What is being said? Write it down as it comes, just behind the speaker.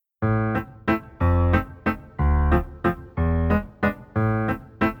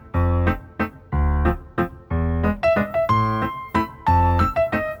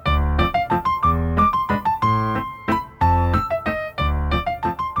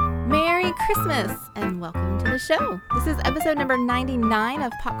Christmas, and welcome to the show. This is episode number 99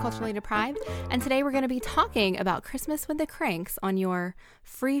 of Pop Culturally Deprived, and today we're going to be talking about Christmas with the Cranks on your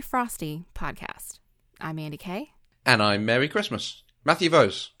Free Frosty podcast. I'm Andy Kay. And I'm Merry Christmas. Matthew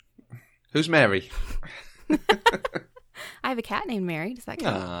Vose. Who's Mary? I have a cat named Mary. Does that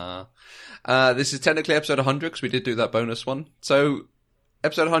count? This is technically episode 100 because we did do that bonus one. So,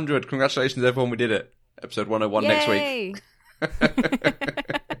 episode 100, congratulations everyone, we did it. Episode 101 next week.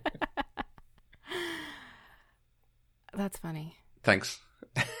 That's funny. Thanks.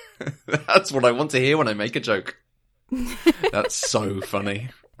 That's what I want to hear when I make a joke. That's so funny.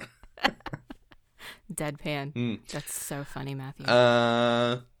 Deadpan. That's so funny, Matthew.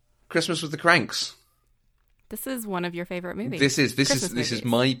 Christmas with the Cranks. This is one of your favorite movies. This is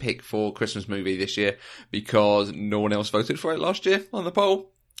my pick for Christmas movie this year because no one else voted for it last year on the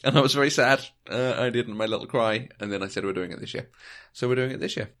poll, and I was very sad. I did my little cry, and then I said we're doing it this year, so we're doing it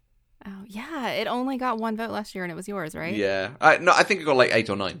this year. Oh yeah, it only got one vote last year, and it was yours, right? Yeah, I think it got like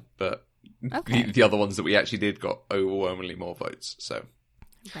 8 or 9, but okay. the other ones that we actually did got overwhelmingly more votes. So,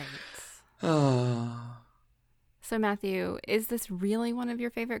 right. So Matthew, is this really one of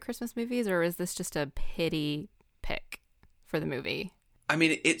your favorite Christmas movies, or is this just a pity pick for the movie? I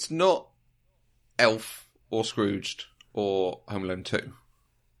mean, it's not Elf or Scrooged or Home Alone 2,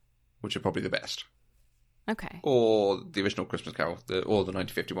 which are probably the best. Okay. Or the original Christmas Carol, or the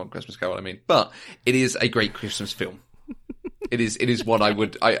 1951 Christmas Carol, I mean. But it is a great Christmas film. It is one I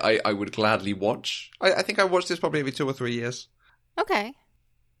would gladly watch. I think I watch this probably every 2 or 3 years. Okay.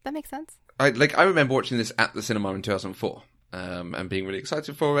 That makes sense. I remember watching this at the cinema in 2004, and being really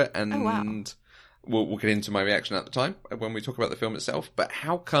excited for it. And oh, wow. we'll get into my reaction at the time when we talk about the film itself. But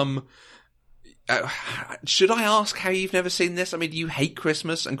how come? Should I ask how you've never seen this? I mean, you hate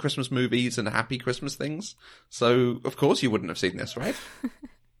Christmas and Christmas movies and happy Christmas things, so of course you wouldn't have seen this, right?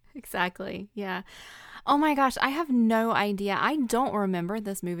 Exactly. Yeah. Oh my gosh, I have no idea. I don't remember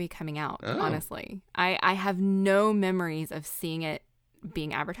this movie coming out, honestly. I have no memories of seeing it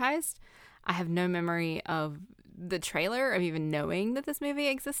being advertised. I have no memory of the trailer, of even knowing that this movie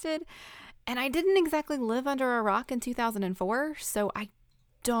existed. And I didn't exactly live under a rock in 2004, so I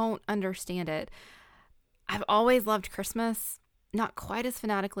don't understand it. I've always loved Christmas, not quite as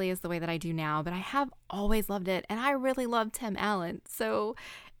fanatically as the way that I do now, but I have always loved it, and I really love Tim Allen, so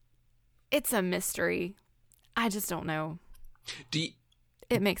it's a mystery. I just don't know.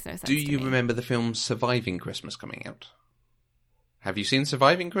 It makes no sense. Do you remember the film Surviving Christmas coming out? Have you seen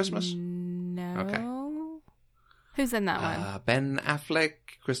Surviving Christmas? No. Okay. Who's in that one? Ben Affleck,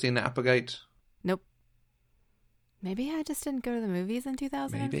 Christina Applegate. Nope. Maybe I just didn't go to the movies in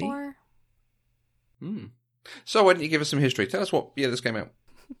 2004. So why don't you give us some history? Tell us what year this came out.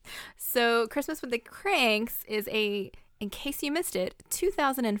 So Christmas with the Cranks is in case you missed it,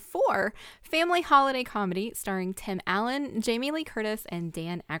 2004 family holiday comedy starring Tim Allen, Jamie Lee Curtis, and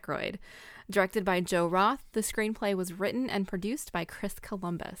Dan Aykroyd. Directed by Joe Roth, the screenplay was written and produced by Chris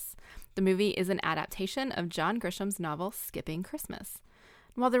Columbus. The movie is an adaptation of John Grisham's novel Skipping Christmas.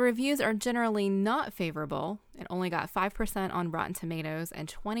 While the reviews are generally not favorable, it only got 5% on Rotten Tomatoes and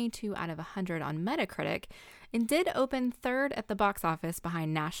 22 out of 100 on Metacritic, it did open third at the box office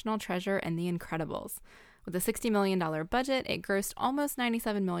behind National Treasure and The Incredibles. With a $60 million budget, it grossed almost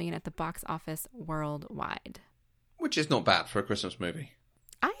 $97 million at the box office worldwide. Which is not bad for a Christmas movie.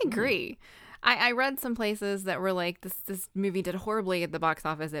 I agree. I read some places that were like, this movie did horribly at the box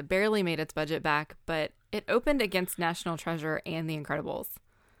office. It barely made its budget back, but it opened against National Treasure and The Incredibles.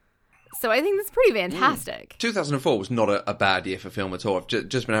 So I think that's pretty fantastic. 2004 was not a bad year for film at all. I've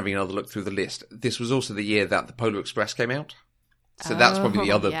just been having another look through the list. This was also the year that The Polar Express came out. So that's probably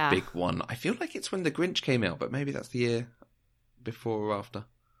the other big one. I feel like it's when The Grinch came out, but maybe that's the year before or after.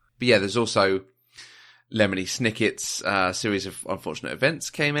 But yeah, there's also Lemony Snicket's series of unfortunate events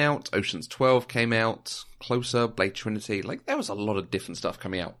came out. Ocean's 12 came out. Closer, Blade Trinity. Like, there was a lot of different stuff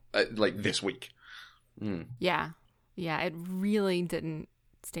coming out, like, this week. Yeah. Yeah, it really didn't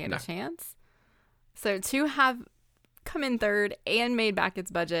stand a chance. So to have come in third and made back its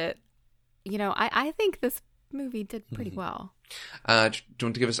budget, you know, I think this movie did pretty well. Do you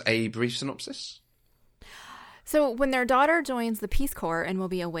want to give us a brief synopsis? So when their daughter joins the Peace Corps and will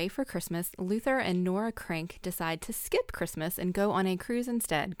be away for Christmas, Luther and Nora Crank decide to skip Christmas and go on a cruise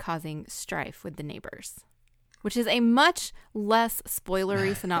instead, causing strife with the neighbors. Which is a much less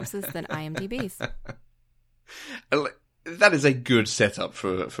spoilery synopsis than IMDb's. That is a good setup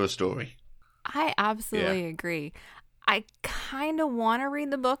for a story. I absolutely agree. I kind of want to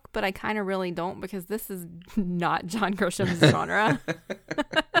read the book, but I kind of really don't because this is not John Grisham's genre.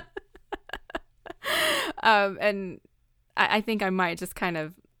 And I think I might just kind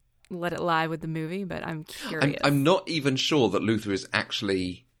of let it lie with the movie, but I'm curious. I'm not even sure that Luther is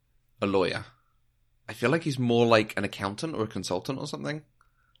actually a lawyer. I feel like he's more like an accountant or a consultant or something.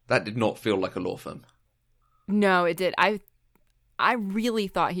 That did not feel like a law firm. No, it did. I really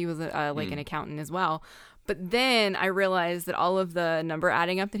thought he was an accountant as well. But then I realized that all of the number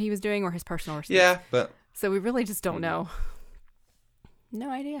adding up that he was doing were his personal receipts. Yeah, but... So we really just don't know. No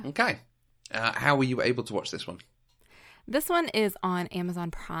idea. Okay. How were you able to watch this one? This one is on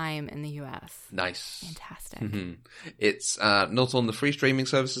Amazon Prime in the US. Nice. Fantastic. Mm-hmm. It's not on the free streaming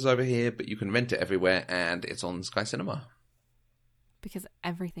services over here, but you can rent it everywhere, and it's on Sky Cinema. Because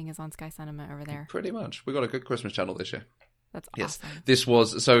everything is on Sky Cinema over there. Pretty much. We got a good Christmas channel this year. That's awesome. This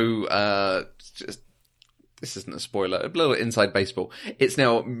was, this isn't a spoiler, a little inside baseball. It's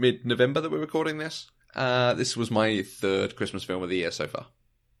now mid-November that we're recording this. This was my third Christmas film of the year so far.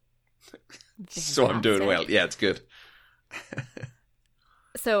 So I'm doing well. Yeah, it's good.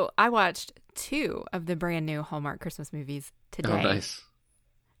 So I watched 2 of the brand new Hallmark Christmas movies today. Oh, nice.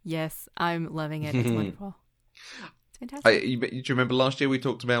 Yes, I'm loving it. It's wonderful. It's fantastic. Do you remember last year we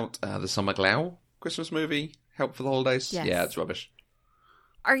talked about the Summer Glau Christmas movie, Help for the Holidays? Yes. Yeah, it's rubbish.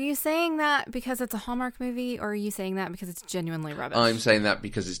 Are you saying that because it's a Hallmark movie, or are you saying that because it's genuinely rubbish? I'm saying that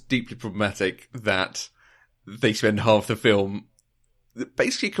because it's deeply problematic that they spend half the film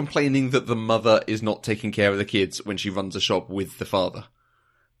basically complaining that the mother is not taking care of the kids when she runs a shop with the father.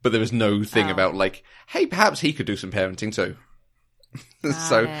 But there is no thing about, like, hey, perhaps he could do some parenting too.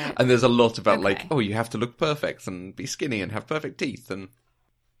 And there's a lot about, like, oh, you have to look perfect and be skinny and have perfect teeth. And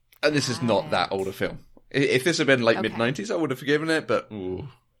this is not that old a film. If this had been, like, mid-90s, I would have forgiven it, but... Ooh.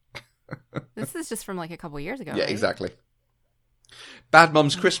 This is just from, like, a couple years ago, Yeah, right? exactly. Bad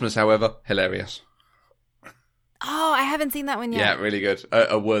Moms Christmas, however, hilarious. Oh, I haven't seen that one yet. Yeah, really good.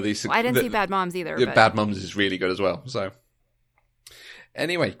 A worthy... Well, I didn't see Bad Moms either. But... But... Bad Moms is really good as well, so...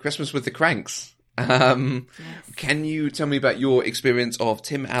 Anyway, Christmas with the Cranks. Yes. Can you tell me about your experience of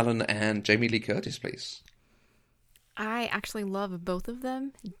Tim Allen and Jamie Lee Curtis, please? I actually love both of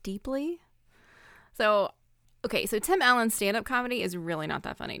them deeply. So Tim Allen's stand-up comedy is really not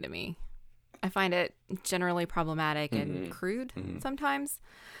that funny to me. I find it generally problematic and crude sometimes.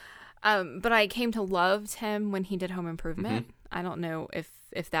 But I came to love Tim when he did Home Improvement. I don't know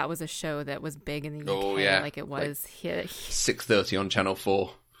if that was a show that was big in the UK like it was here. 6:30 on Channel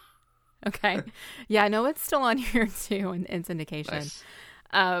 4. Okay. Yeah, no, it's still on here too in syndication. Nice.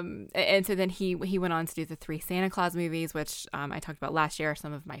 And so then he went on to do the 3 Santa Claus movies, which I talked about last year, are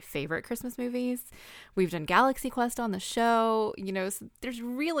some of my favorite Christmas movies. We've done Galaxy Quest on the show. You know, so there's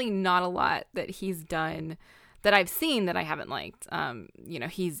really not a lot that he's done that I've seen that I haven't liked. You know,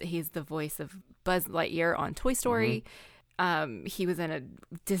 he's the voice of Buzz Lightyear on Toy Story. He was in a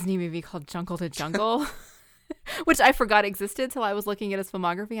Disney movie called Jungle to Jungle, which I forgot existed till I was looking at his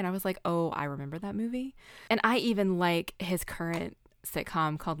filmography, and I was like, oh, I remember that movie. And I even like his current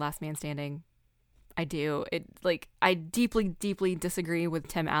sitcom called Last Man Standing. I do. I deeply, deeply disagree with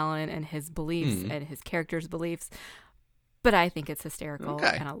Tim Allen and his beliefs and his character's beliefs, but I think it's hysterical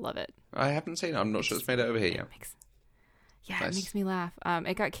and I love it. I haven't seen it. I'm not sure it's made it over here yet. Nice. It makes me laugh.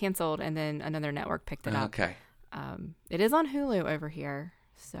 It got canceled and then another network picked it up. Okay. It is on Hulu over here,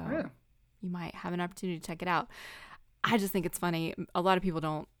 so you might have an opportunity to check it out. I just think it's funny. A lot of people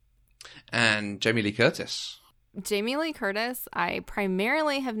don't. And Jamie Lee Curtis. Jamie Lee Curtis, I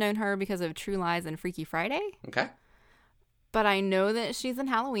primarily have known her because of True Lies and Freaky Friday. Okay. But I know that she's in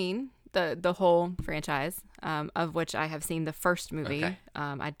Halloween, the whole franchise, of which I have seen the first movie. Okay.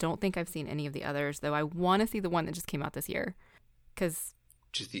 I don't think I've seen any of the others, though I want to see the one that just came out this year. Because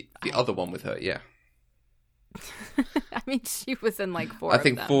just the other one with her, yeah. I mean, she was in like 4 I of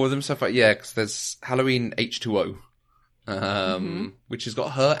think them. 4 of them so far, yeah, because there's Halloween H2O, which has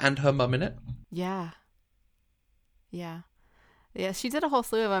got her and her mum in it. Yeah. Yeah, she did a whole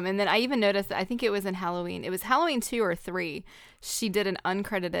slew of them. And then I even noticed that I think it was in Halloween. It was Halloween 2 or 3. She did an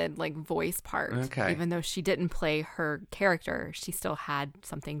uncredited voice part. Okay. Even though she didn't play her character, she still had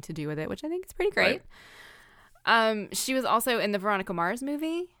something to do with it, which I think is pretty great. Right. She was also in the Veronica Mars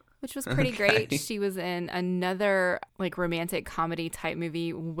movie, which was pretty great. She was in another romantic comedy type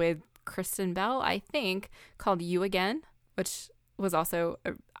movie with Kristen Bell, I think, called You Again, which was also,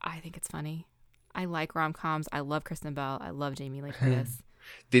 I think it's funny. I like rom-coms. I love Kristen Bell. I love Jamie Lee Curtis.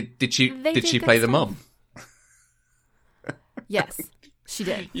 Did she play the mom? Yes, she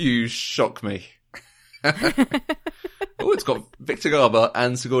did. You shock me. Oh, it's got Victor Garber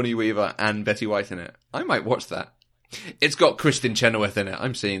and Sigourney Weaver and Betty White in it. I might watch that. It's got Kristin Chenoweth in it.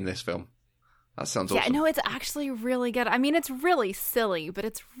 I'm seeing this film. That sounds awesome. Yeah, no, it's actually really good. I mean, it's really silly, but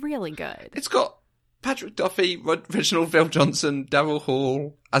it's really good. It's got Patrick Duffy, Reginald VelJohnson, Daryl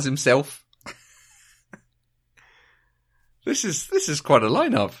Hall as himself. This is quite a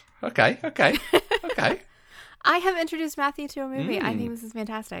lineup. Okay. I have introduced Matthew to a movie. I think this is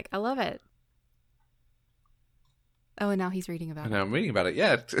fantastic. I love it. Oh, and now he's reading about it. Now I'm reading about it,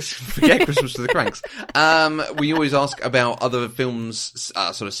 yeah. Forget Christmas with the Cranks. We always ask about other films,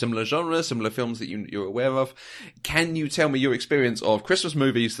 sort of similar genre, similar films that you're aware of. Can you tell me your experience of Christmas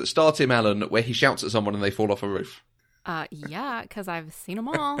movies that star Tim Allen where he shouts at someone and they fall off a roof? Yeah, because I've seen them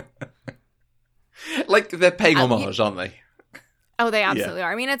all. Like, they're paying homage, aren't they? Oh, they absolutely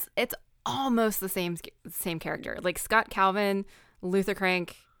are. I mean, it's almost the same character. Like, Scott Calvin, Luther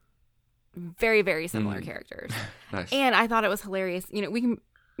Crank... very, very similar characters. Nice. And I thought it was hilarious. You know, we can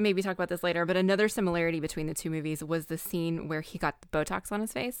maybe talk about this later, but another similarity between the two movies was the scene where he got the Botox on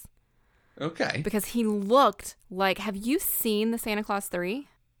his face. Okay. Because he looked like... Have you seen the Santa Claus 3?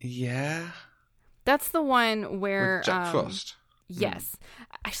 Yeah. That's the one where... With Jack Frost. Yes.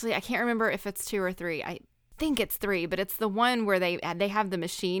 Actually, I can't remember if it's 2 or 3. I think it's 3, but it's the one where they have the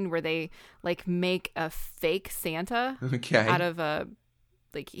machine where they, like, make a fake Santa out of a...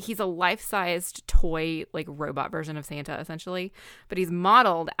 Like, he's a life-sized toy, like, robot version of Santa, essentially. But he's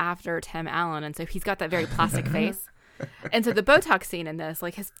modeled after Tim Allen, and so he's got that very plastic face. And so the Botox scene in this,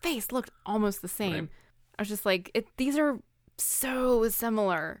 like, his face looked almost the same. Right. I was just like, these are so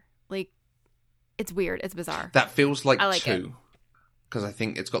similar. Like, it's weird. It's bizarre. That feels like, I like 2. Because I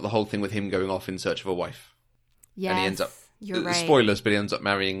think it's got the whole thing with him going off in search of a wife. Yes, and he ends up... you're right. Spoilers, but he ends up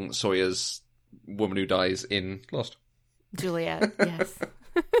marrying Sawyer's woman who dies in Lost. Juliet, yes.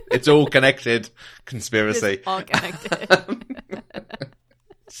 It's all connected. Conspiracy. It's all connected.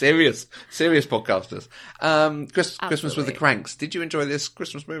 Serious podcasters. Christmas with the Cranks. Did you enjoy this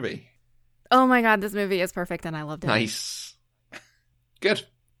Christmas movie? Oh my God, this movie is perfect and I loved it. Nice. Good.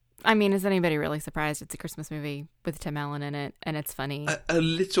 I mean, is anybody really surprised? It's a Christmas movie with Tim Allen in it and it's funny. A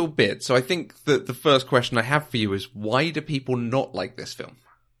little bit. So I think that the first question I have for you is, why do people not like this film?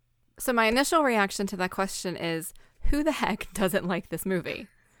 So my initial reaction to that question is, who the heck doesn't like this movie?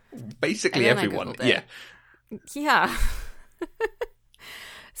 Basically everyone. Yeah. Yeah.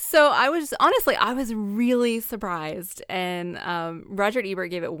 So I was really surprised. And Roger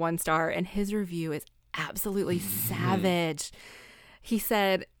Ebert gave it 1 star and his review is absolutely savage. He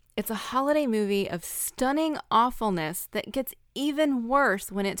said, "It's a holiday movie of stunning awfulness that gets even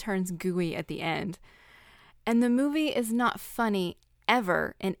worse when it turns gooey at the end. And the movie is not funny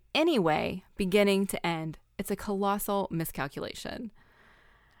ever in any way, beginning to end. It's a colossal miscalculation."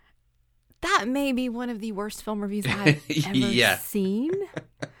 That may be one of the worst film reviews I've ever seen.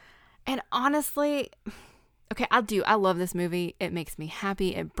 And honestly, okay, I love this movie. It makes me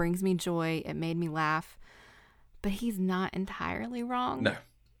happy. It brings me joy. It made me laugh. But he's not entirely wrong. No.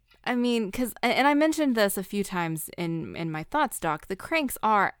 I mean, and I mentioned this a few times in my thoughts, Doc. The Cranks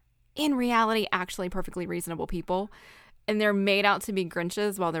are, in reality, actually perfectly reasonable people. And they're made out to be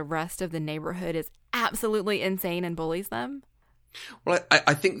Grinches while the rest of the neighborhood is absolutely insane and bullies them. Well,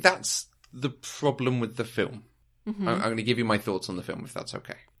 I think that's the problem with the film. Mm-hmm. I'm going to give you my thoughts on the film, if that's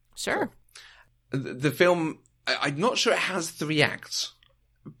okay. Sure. The film, I'm not sure it has 3 acts,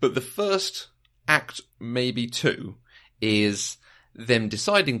 but the first act, maybe 2, is them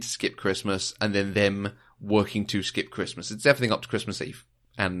deciding to skip Christmas and then them working to skip Christmas. It's everything up to Christmas Eve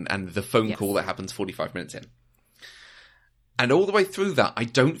and the phone call that happens 45 minutes in. And all the way through that, I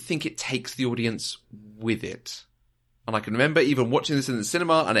don't think it takes the audience with it. And I can remember even watching this in the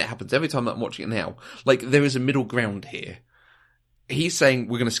cinema, and it happens every time that I'm watching it now. Like, there is a middle ground here. He's saying,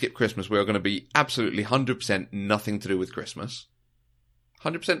 we're going to skip Christmas. We're going to be absolutely 100% nothing to do with Christmas.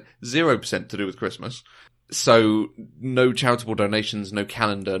 100%, 0% to do with Christmas. So, no charitable donations, no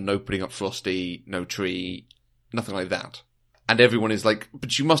calendar, no putting up Frosty, no tree, nothing like that. And everyone is like,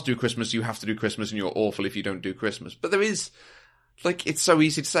 but you must do Christmas, you have to do Christmas, and you're awful if you don't do Christmas. But there is, like, it's so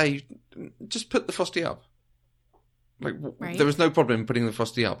easy to say, just put the Frosty up. Like, right. There is no problem in putting the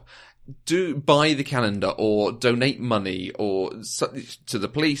Frosty up. Do buy the calendar or donate money or to the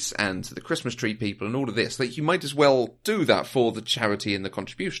police and to the Christmas tree people and all of this. Like, you might as well do that for the charity and the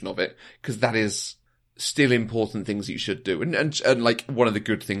contribution of it, because that is still important things that you should do. And like, one of the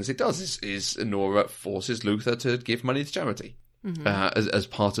good things it does is Nora forces Luther to give money to charity. Mm-hmm. As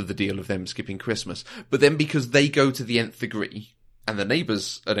part of the deal of them skipping Christmas. But then because they go to the nth degree and the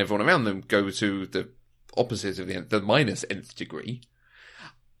neighbours and everyone around them go to the opposite of the minus nth degree,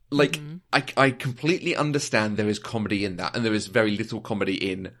 like, I completely understand there is comedy in that, and there is very little comedy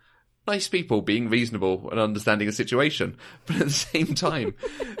in nice people being reasonable and understanding a situation. But at the same time,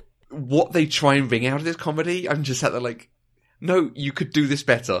 what they try and bring out of this comedy, I'm just sat there like, no, you could do this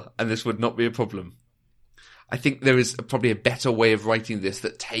better and this would not be a problem. I think there is probably a better way of writing this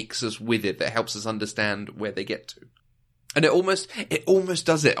that takes us with it, that helps us understand where they get to. And it almost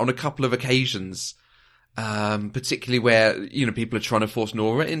does it on a couple of occasions, particularly where, people are trying to force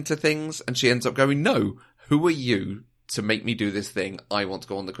Nora into things, and she ends up going, no, who are you to make me do this thing? I want to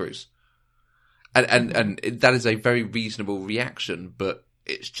go on the cruise. And that is a very reasonable reaction, but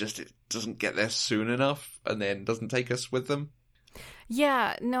it's just, it doesn't get there soon enough, and then doesn't take us with them.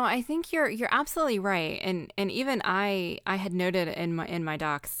 Yeah, no, I think you're absolutely right. And even I had noted in my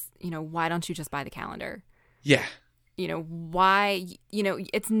docs, why don't you just buy the calendar? Yeah. Why,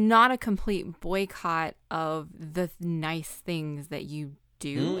 it's not a complete boycott of the nice things that you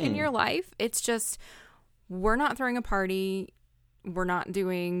do in your life. It's just, we're not throwing a party. We're not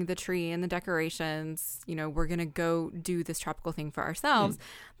doing the tree and the decorations. We're going to go do this tropical thing for ourselves.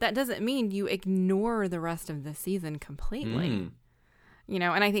 That doesn't mean you ignore the rest of the season completely.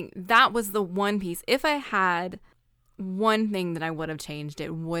 And I think that was the one piece. If I had one thing that I would have changed,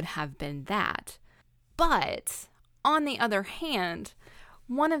 it would have been that. But on the other hand,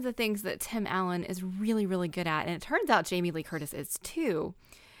 one of the things that Tim Allen is really, really good at, and it turns out Jamie Lee Curtis is too,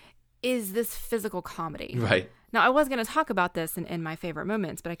 is this physical comedy. Right. Now, I was going to talk about this in my favorite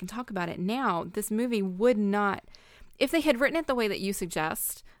moments, but I can talk about it now. This movie would not, if they had written it the way that you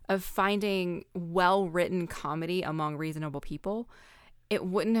suggest, of finding well-written comedy among reasonable people, it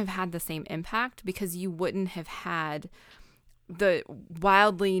wouldn't have had the same impact, because you wouldn't have had the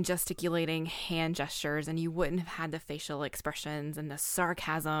wildly gesticulating hand gestures, and you wouldn't have had the facial expressions and the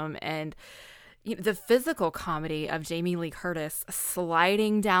sarcasm and the physical comedy of Jamie Lee Curtis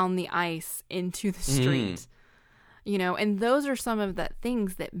sliding down the ice into the street. And those are some of the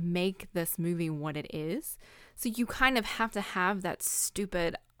things that make this movie what it is. So you kind of have to have that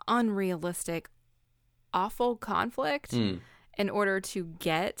stupid, unrealistic, awful conflict in order to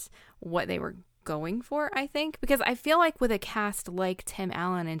get what they were going for, I think. Because I feel like with a cast like Tim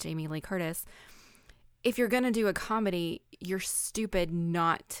Allen and Jamie Lee Curtis, if you're going to do a comedy, you're stupid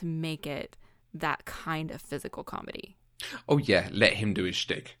not to make it that kind of physical comedy. Oh, yeah. Let him do his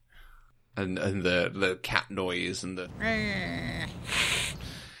shtick. And the cat noise and the...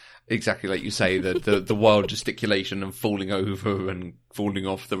 Exactly like you say, the wild gesticulation and falling over and falling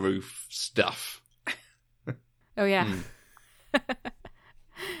off the roof stuff. Oh, yeah.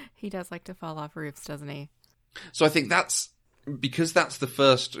 He does like to fall off roofs, doesn't he? So I think because that's the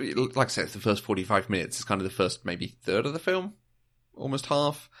first, like I said, it's the first 45 minutes. It's kind of the first maybe third of the film, almost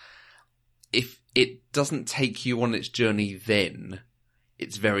half. If it doesn't take you on its journey then,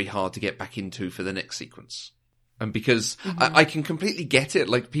 it's very hard to get back into for the next sequence. And because I can completely get it,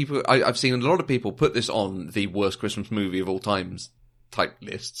 like I've seen a lot of people put this on the worst Christmas movie of all times type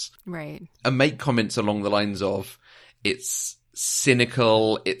lists. Right. And make comments along the lines of, it's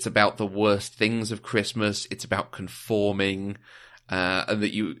cynical, it's about the worst things of Christmas, it's about conforming, and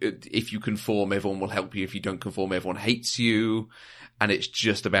that if you conform, everyone will help you. If you don't conform, everyone hates you. And it's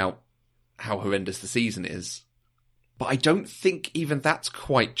just about how horrendous the season is. But I don't think even that's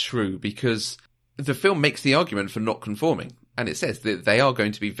quite true, because the film makes the argument for not conforming. And it says that they are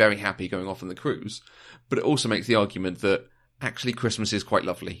going to be very happy going off on the cruise. But it also makes the argument that actually Christmas is quite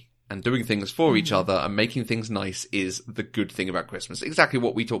lovely. And doing things for each other and making things nice is the good thing about Christmas. Exactly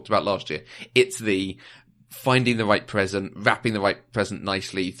what we talked about last year. It's the finding the right present, wrapping the right present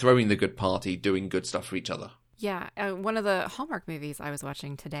nicely, throwing the good party, doing good stuff for each other. Yeah, one of the Hallmark movies I was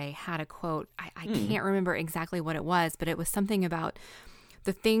watching today had a quote. I can't remember exactly what it was, but it was something about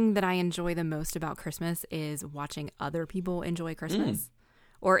the thing that I enjoy the most about Christmas is watching other people enjoy Christmas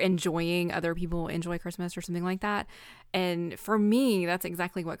or enjoying other people enjoy Christmas or something like that. And for me, that's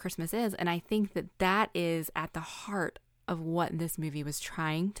exactly what Christmas is. And I think that that is at the heart of what this movie was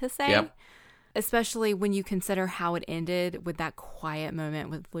trying to say, especially when you consider how it ended with that quiet moment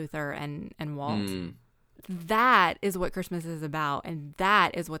with Luther and Walt. That is what Christmas is about, and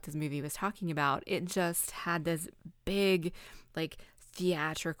that is what this movie was talking about. It just had this big, like,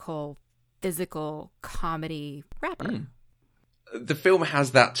 theatrical, physical comedy wrapper. The film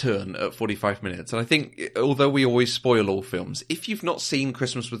has that turn at 45 minutes, and I think, although we always spoil all films, if you've not seen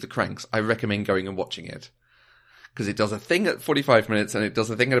Christmas with the Cranks, I recommend going and watching it. Because it does a thing at 45 minutes, and it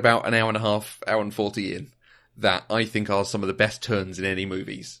does a thing at about an hour and a half, hour and 40 in, that I think are some of the best turns in any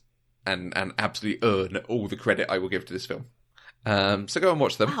movies. And absolutely earn all the credit I will give to this film. So go and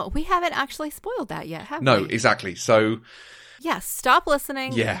watch them. Wow, we haven't actually spoiled that yet, have we? No, exactly. So... yeah, stop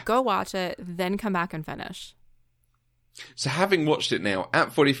listening, go watch it, then come back and finish. So having watched it now,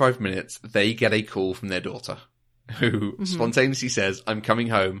 at 45 minutes, they get a call from their daughter, who spontaneously says, I'm coming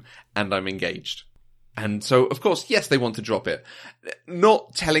home and I'm engaged. And so, of course, yes, they want to drop it.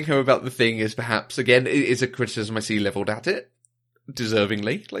 Not telling her about the thing is perhaps, again, is a criticism I see levelled at it,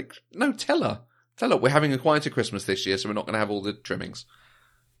 deservingly. Like, no, tell her. Tell her, we're having a quieter Christmas this year, so we're not going to have all the trimmings.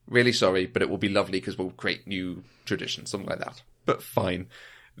 Really sorry, but it will be lovely because we'll create new traditions, something like that. But fine.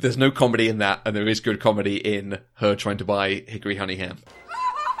 There's no comedy in that, and there is good comedy in her trying to buy hickory honey ham.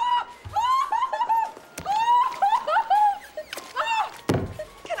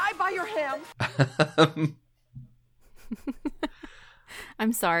 Can I buy your ham?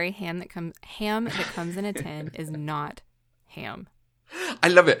 I'm sorry, ham that comes in a tin is not ham. I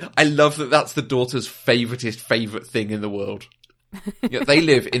love it. I love that that's the daughter's favourite thing in the world. You know, they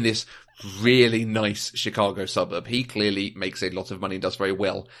live in this really nice Chicago suburb. He clearly makes a lot of money and does very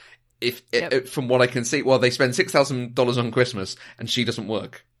well. From what I can see, well, they spend $6,000 on Christmas and she doesn't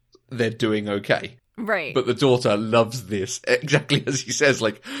work. They're doing okay. Right. But the daughter loves this, exactly as he says,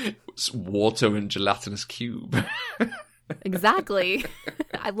 like, it's water and gelatinous cube. Exactly.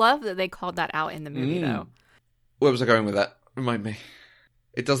 I love that they called that out in the movie, though. Where was I going with that? Remind me.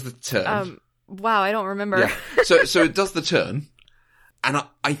 It does the turn. Wow, I don't remember. Yeah. So it does the turn. And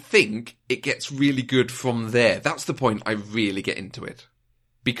I think it gets really good from there. That's the point I really get into it.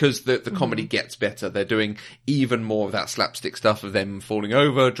 Because the comedy gets better. They're doing even more of that slapstick stuff of them falling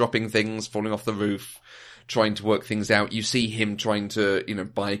over, dropping things, falling off the roof, trying to work things out. You see him trying to,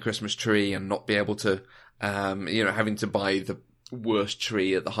 buy a Christmas tree and not be able to, having to buy the worst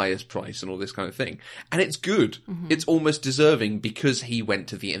tree at the highest price and all this kind of thing. And it's good. Mm-hmm. It's almost deserving because he went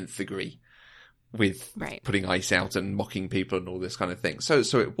to the nth degree with putting ice out and mocking people and all this kind of thing. So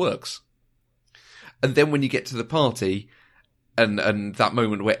it works. And then when you get to the party and that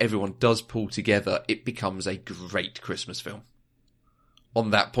moment where everyone does pull together, it becomes a great Christmas film.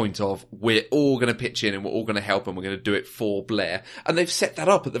 On that point of, we're all going to pitch in and we're all going to help and we're going to do it for Blair. And they've set that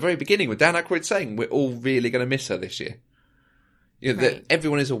up at the very beginning with Dan Aykroyd saying, we're all really going to miss her this year. That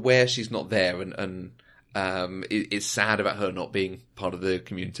everyone is aware she's not there and is sad about her not being part of the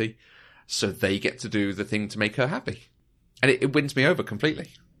community. So they get to do the thing to make her happy. And it wins me over completely.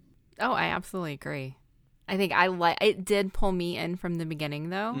 Oh, I absolutely agree. I think it did pull me in from the beginning,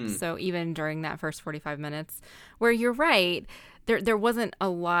 though. So even during that first 45 minutes, where you're right, there wasn't a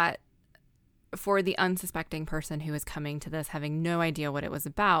lot for the unsuspecting person who is coming to this having no idea what it was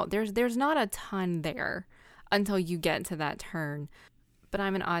about. There's not a ton there until you get to that turn. But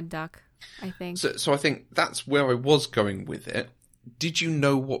I'm an odd duck, I think. So I think that's where I was going with it. Did you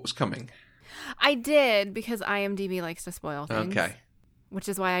know what was coming? I did, because IMDb likes to spoil things. Okay. Which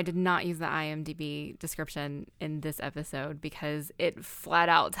is why I did not use the IMDb description in this episode, because it flat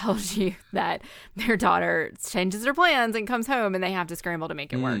out tells you that their daughter changes her plans and comes home and they have to scramble to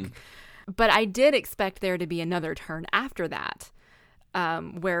make it work. But I did expect there to be another turn after that,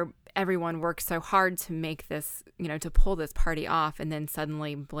 where everyone works so hard to make this, to pull this party off, and then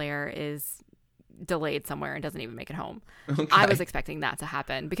suddenly Blair is delayed somewhere and doesn't even make it home. Okay. I was expecting that to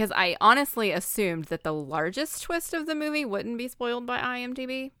happen because I honestly assumed that the largest twist of the movie wouldn't be spoiled by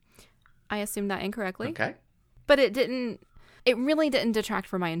IMDb. I assumed that incorrectly. Okay. But it really didn't detract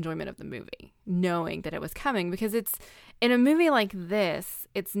from my enjoyment of the movie, knowing that it was coming, because it's, in a movie like this,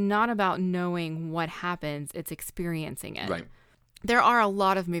 it's not about knowing what happens, it's experiencing it. Right. There are a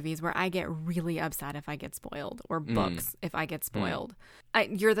lot of movies where I get really upset if I get spoiled, or books if I get spoiled.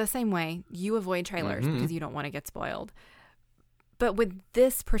 You're the same way. You avoid trailers because you don't want to get spoiled. But with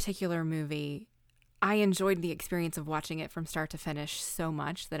this particular movie, I enjoyed the experience of watching it from start to finish so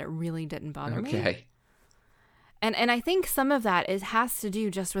much that it really didn't bother me. And I think some of that has to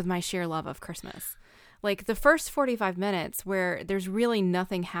do just with my sheer love of Christmas. Like the first 45 minutes where there's really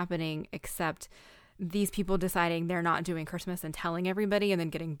nothing happening except these people deciding they're not doing Christmas and telling everybody and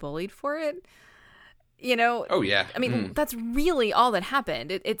then getting bullied for it. Oh, yeah. I mean, that's really all that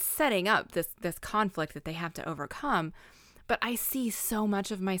happened. It's setting up this conflict that they have to overcome. But I see so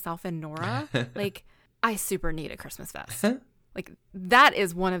much of myself in Nora. Like, I super need a Christmas vest. Like, that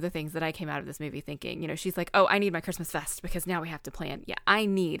is one of the things that I came out of this movie thinking. She's like, oh, I need my Christmas vest because now we have to plan. Yeah, I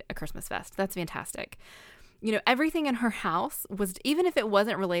need a Christmas vest. That's fantastic. Everything in her house was, even if it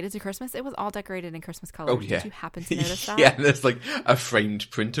wasn't related to Christmas, it was all decorated in Christmas colors. Oh, yeah. Did you happen to notice that? Yeah, there's like a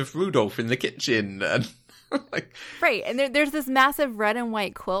framed print of Rudolph in the kitchen. And right. And there's this massive red and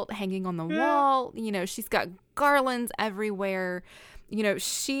white quilt hanging on the wall. She's got garlands everywhere.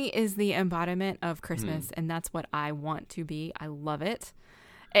 She is the embodiment of Christmas, and that's what I want to be. I love it.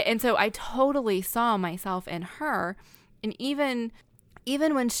 And so I totally saw myself in her. And even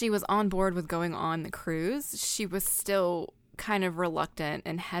when she was on board with going on the cruise, she was still kind of reluctant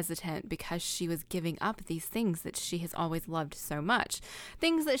and hesitant because she was giving up these things that she has always loved so much.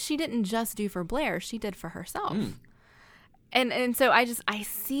 Things that she didn't just do for Blair, she did for herself. And so I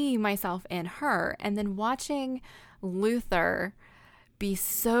see myself in her. And then watching Luther be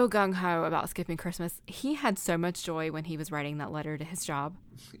so gung-ho about skipping Christmas. He had so much joy when he was writing that letter to his job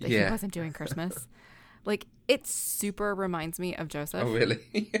that he wasn't doing Christmas. Like, it super reminds me of Joseph. Oh, really?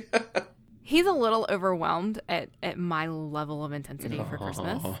 He's a little overwhelmed at my level of intensity for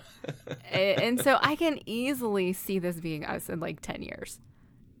Christmas. And so I can easily see this being us in like 10 years.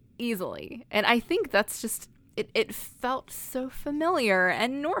 Easily. And I think that's just, it felt so familiar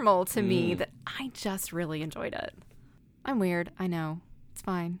and normal to me that I just really enjoyed it. I'm weird. I know. It's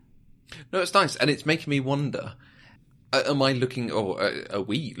fine. No, it's nice. And it's making me wonder, am I looking, or are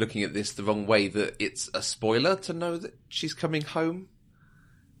we looking at this the wrong way, that it's a spoiler to know that she's coming home?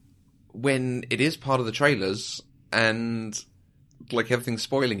 When it is part of the trailers and like everything's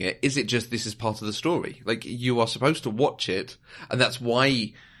spoiling it, is it just this is part of the story? Like, you are supposed to watch it, and that's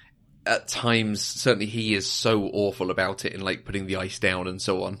why at times certainly he is so awful about it and like putting the ice down and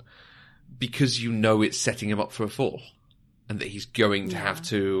so on, because you know it's setting him up for a fall and that he's going to have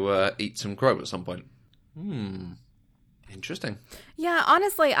to eat some crow at some point. Interesting. Yeah,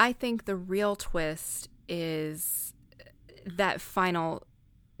 honestly, I think the real twist is that final,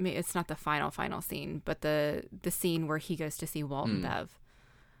 I mean, it's not the final scene, but the scene where he goes to see Walt and Bev.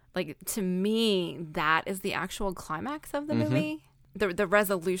 Like, to me, that is the actual climax of the movie. The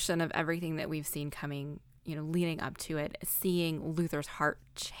resolution of everything that we've seen coming, you know, leading up to it, seeing Luther's heart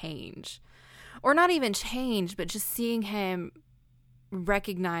change. Or not even change, but just seeing him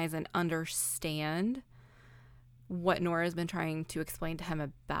recognize and understand what Nora's been trying to explain to him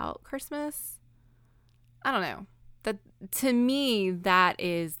about Christmas. I don't know. That, to me, that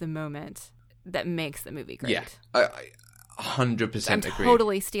is the moment that makes the movie great. Yeah, I 100% agree. I'm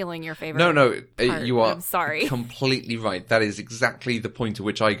totally stealing your favorite. No, part. you are I'm sorry. Completely right. That is exactly the point at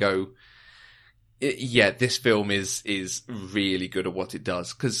which I go, yeah, this film is really good at what it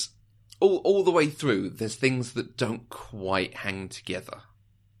does. Because all the way through, there's things that don't quite hang together.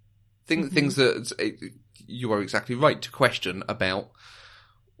 Things that you are exactly right to question about.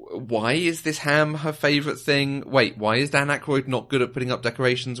 Why is this ham her favourite thing? Wait, why is Dan Aykroyd not good at putting up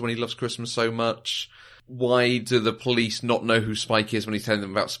decorations when he loves Christmas so much? Why do the police not know who Spike is when he's telling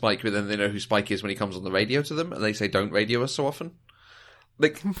them about Spike, but then they know who Spike is when he comes on the radio to them, and they say, don't radio us so often?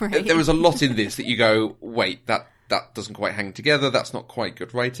 Like, right. There was a lot in this that you go, wait, that doesn't quite hang together, that's not quite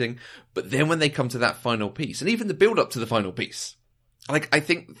good writing. But then when they come to that final piece, and even the build-up to the final piece, like, I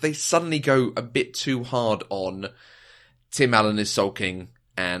think they suddenly go a bit too hard on Tim Allen is sulking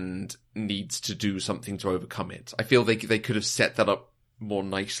and needs to do something to overcome it. I feel they could have set that up more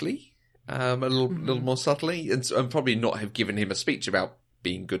nicely, a little more subtly, and probably not have given him a speech about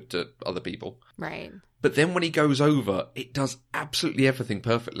being good to other people. Right. But then when he goes over, it does absolutely everything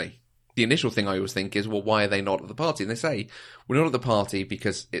perfectly. The initial thing I always think is, well, why are they not at the party? And they say, we're not at the party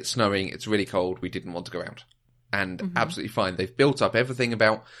because it's snowing, it's really cold, we didn't want to go out. And absolutely fine. They've built up everything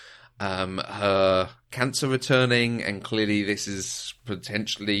about her cancer returning, and clearly this is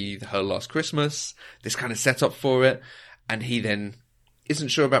potentially her last Christmas. This kind of set up for it. And he then isn't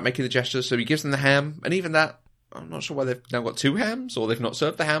sure about making the gesture, so he gives them the ham. And even that, I'm not sure why they've now got 2 hams, or they've not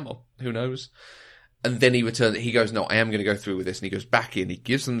served the ham, or who knows. And then he returns, he goes, no, I am going to go through with this. And he goes back in, he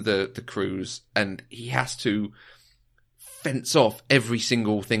gives them the cruise, and he has to fence off every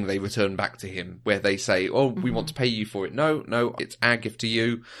single thing they return back to him, where they say, oh, we want to pay you for it. No, it's our gift to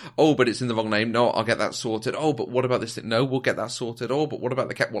you. Oh, but it's in the wrong name. No, I'll get that sorted. Oh, but what about this thing? No, we'll get that sorted. Oh, but what about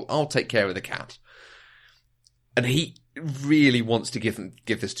the cat? Well, I'll take care of the cat. And he really wants to give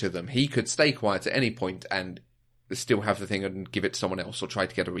this to them. He could stay quiet at any point and still have the thing and give it to someone else, or try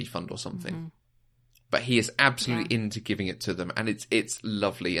to get a refund or something. But he is absolutely into giving it to them, and it's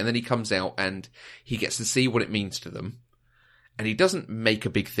lovely. And then he comes out and he gets to see what it means to them. And he doesn't make a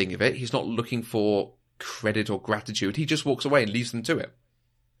big thing of it. He's not looking for credit or gratitude. He just walks away and leaves them to it.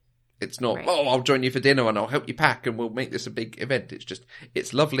 It's not, oh, I'll join you for dinner and I'll help you pack and we'll make this a big event. It's just,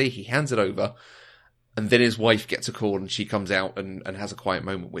 it's lovely. He hands it over. And then his wife gets a call and she comes out and has a quiet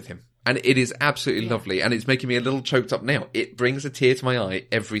moment with him. And it is absolutely lovely. And it's making me a little choked up now. It brings a tear to my eye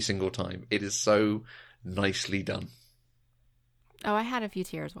every single time. It is so nicely done. Oh, I had a few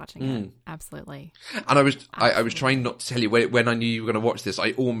tears watching it. Absolutely. And I was trying not to tell you when I knew you were going to watch this.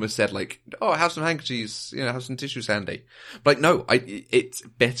 I almost said like, oh, have some handkerchiefs, have some tissues handy. But like, no, it's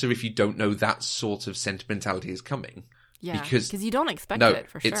better if you don't know that sort of sentimentality is coming. Yeah, because you don't expect it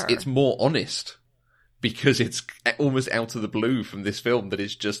for sure. It's more honest because it's almost out of the blue from this film that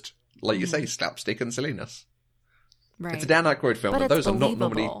is just, like you say, slapstick and silliness. Right. It's a Dan Aykroyd film, but and those believable. are not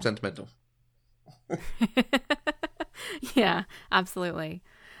normally sentimental. Yeah, absolutely.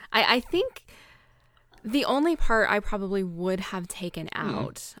 I think the only part I probably would have taken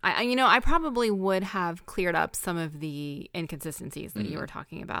out, I probably would have cleared up some of the inconsistencies that you were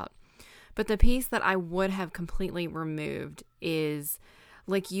talking about. But the piece that I would have completely removed is,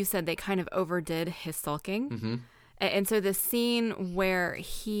 like you said, they kind of overdid his sulking. Mm-hmm. And so the scene where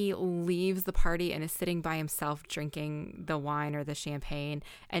he leaves the party and is sitting by himself drinking the wine or the champagne,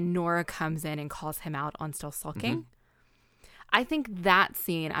 and Nora comes in and calls him out on still sulking. Mm-hmm. I think that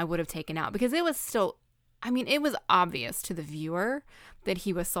scene I would have taken out because it was still, it was obvious to the viewer that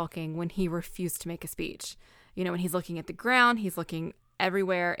he was sulking when he refused to make a speech. When he's looking at the ground, he's looking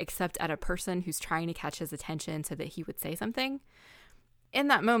everywhere except at a person who's trying to catch his attention so that he would say something. In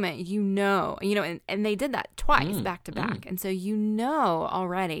that moment, and they did that twice back to back. And so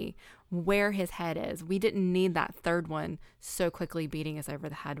already where his head is. We didn't need that third one so quickly beating us over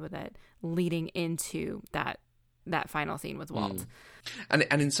the head with it, leading into that final scene with Walt. And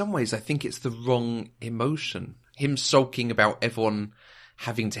in some ways, I think it's the wrong emotion. Him sulking about everyone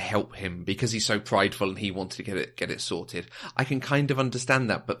having to help him because he's so prideful and he wanted to get it sorted. I can kind of understand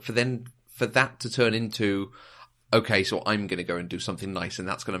that, but for that to turn into, okay, so I'm going to go and do something nice and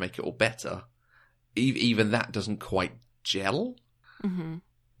that's going to make it all better, even that doesn't quite gel. Mm-hmm.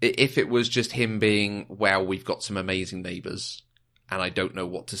 If it was just him being, wow, we've got some amazing neighbours and I don't know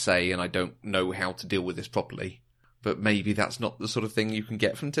what to say and I don't know how to deal with this properly, but maybe that's not the sort of thing you can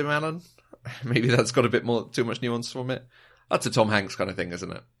get from Tim Allen. Maybe that's got a bit too much nuance from it. That's a Tom Hanks kind of thing,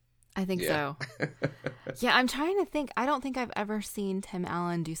 isn't it? I think so. Yeah, I'm trying to think. I don't think I've ever seen Tim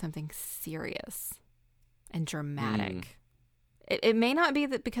Allen do something serious and dramatic. It may not be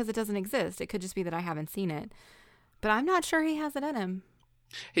that because it doesn't exist. It could just be that I haven't seen it. But I'm not sure he has it in him.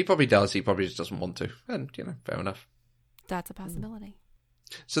 He probably does. He probably just doesn't want to. And, fair enough. That's a possibility.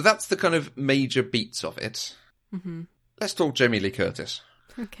 So that's the kind of major beats of it. Mm-hmm. Let's talk Jamie Lee Curtis.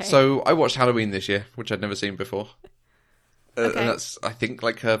 Okay. So I watched Halloween this year, which I'd never seen before. Okay. And that's, I think,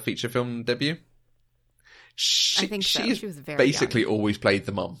 like her feature film debut. I think so. She was very basically young. Always played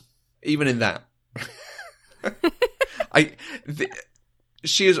the mom. Even in that.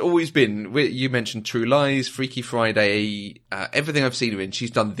 She has always been, you mentioned True Lies, Freaky Friday, everything I've seen her in,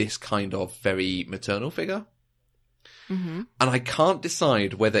 she's done this kind of very maternal figure. Mm-hmm. And I can't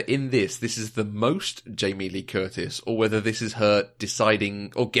decide whether in this is the most Jamie Lee Curtis or whether this is her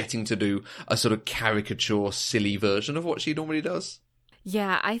deciding or getting to do a sort of caricature, silly version of what she normally does.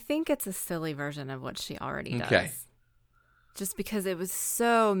 Yeah, I think it's a silly version of what she already does. Okay. Just because it was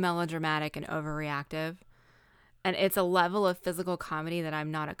so melodramatic and overreactive. And it's a level of physical comedy that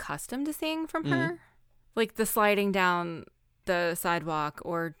I'm not accustomed to seeing from her. Like the sliding down the sidewalk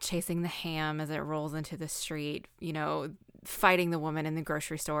or chasing the ham as it rolls into the street, fighting the woman in the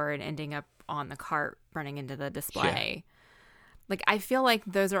grocery store and ending up on the cart running into the display. Yeah. Like, I feel like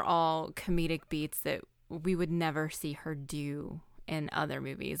those are all comedic beats that we would never see her do in other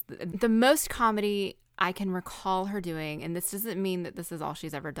movies. The most comedy I can recall her doing, and this doesn't mean that this is all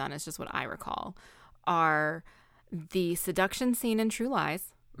she's ever done, it's just what I recall, are the seduction scene in True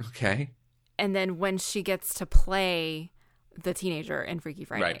Lies. Okay. And then when she gets to play the teenager in Freaky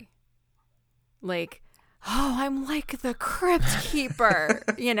Friday. Right. Like, oh, I'm like the crypt keeper,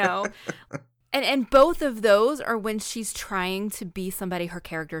 And both of those are when she's trying to be somebody her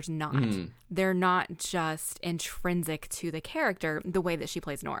character's not. They're not just intrinsic to the character the way that she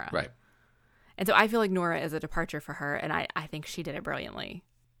plays Nora. Right. And so I feel like Nora is a departure for her, and I think she did it brilliantly.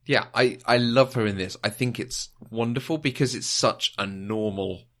 Yeah, I love her in this. I think it's wonderful because it's such a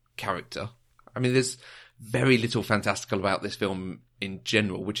normal character. I mean, there's very little fantastical about this film in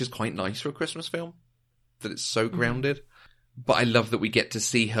general, which is quite nice for a Christmas film, that it's so grounded. But I love that we get to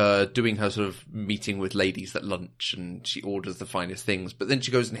see her doing her sort of meeting with ladies at lunch, and she orders the finest things, but then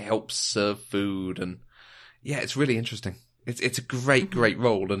she goes and helps serve food, and yeah, it's really interesting. It's a great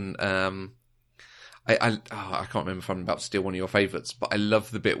role, and I can't remember if I'm about to steal one of your favourites, but I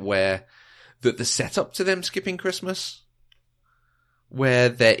love the bit where the setup to them skipping Christmas, where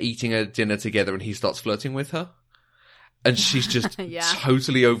they're eating a dinner together and he starts flirting with her. And she's just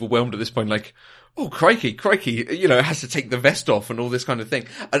totally overwhelmed at this point, like, oh, crikey, has to take the vest off and all this kind of thing.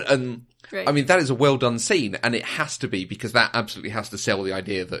 And right. I mean, that is a well done scene, and it has to be, because that absolutely has to sell the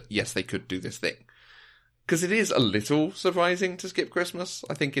idea that, yes, they could do this thing. Because it is a little surprising to skip Christmas,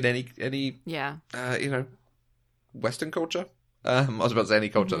 I think, in any Western culture. I was about to say any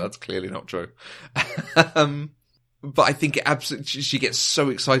culture, that's clearly not true. But I think she gets so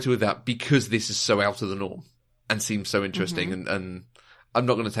excited with that because this is so out of the norm and seems so interesting. And I'm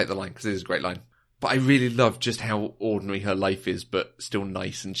not going to take the line because it is a great line. But I really love just how ordinary her life is, but still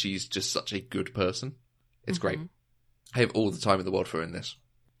nice, and she's just such a good person. It's great. I have all the time in the world for her in this.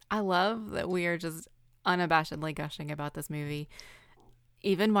 I love that we are just unabashedly gushing about this movie,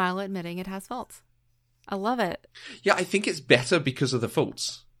 even while admitting it has faults. I love it. Yeah, I think it's better because of the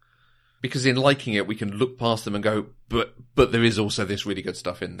faults. Because in liking it, we can look past them and go, but there is also this really good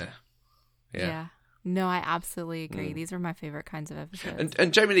stuff in there. Yeah. No, I absolutely agree. These are my favorite kinds of episodes.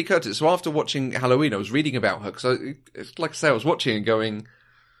 And Jamie Lee Curtis, so after watching Halloween, I was reading about her, because like I say, I was watching and going,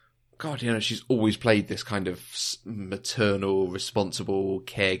 God, she's always played this kind of maternal, responsible,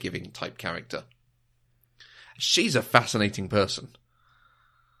 caregiving type character. She's a fascinating person.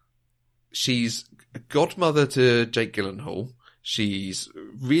 She's a godmother to Jake Gyllenhaal. She's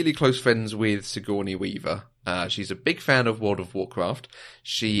really close friends with Sigourney Weaver. She's a big fan of World of Warcraft.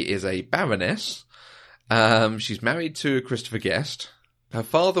 She is a baroness. She's married to Christopher Guest. Her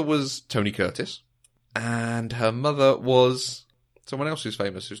father was Tony Curtis. And her mother was someone else who's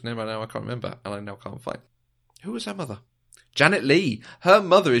famous, whose name I can't remember, and I now can't find. Who was her mother? Janet Leigh. Her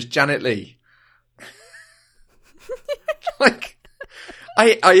mother is Janet Leigh. Like,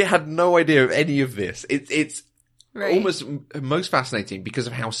 I had no idea of any of this. It's right. Almost most fascinating because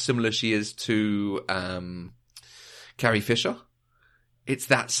of how similar she is to Carrie Fisher. It's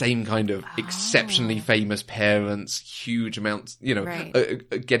that same kind of exceptionally famous parents, huge amounts,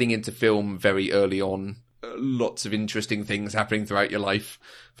 right. Getting into film very early on. Lots of interesting things happening throughout your life,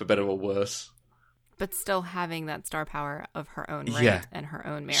 for better or worse. But still having that star power of her own right and her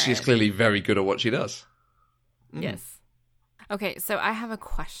own merit. She's clearly very good at what she does. Yes. Okay, so I have a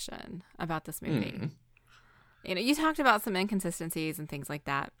question about this movie. You talked about some inconsistencies and things like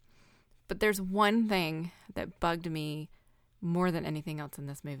that. But there's one thing that bugged me more than anything else in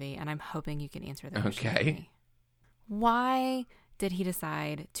this movie, and I'm hoping you can answer that question for me. Why did he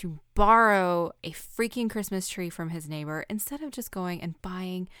decide to borrow a freaking Christmas tree from his neighbor instead of just going and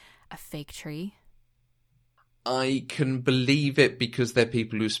buying a fake tree? I can believe it because they're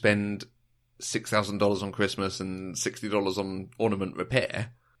people who spend $6,000 on Christmas and $60 on ornament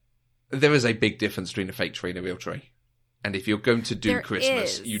repair. There is a big difference between a fake tree and a real tree. And if you're going to do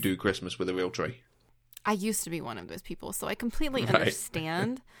Christmas, you do Christmas with a real tree. I used to be one of those people, so I completely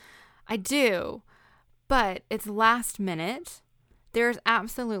understand. I do. But it's last minute. There's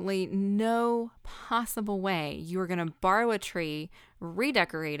absolutely no possible way you're going to borrow a tree,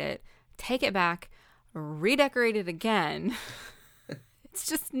 redecorate it, take it back, redecorate it again. It's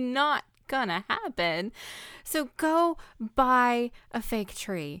just not gonna happen. So go buy a fake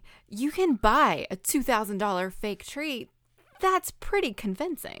tree. You can buy a $2,000 fake tree. That's pretty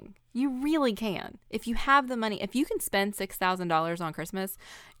convincing. You really can. If you have the money, if you can spend $6,000 on Christmas,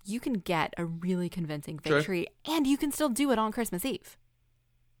 you can get a really convincing fake tree, and you can still do it on Christmas Eve,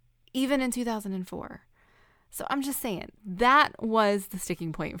 even in 2004. So I'm just saying, that was the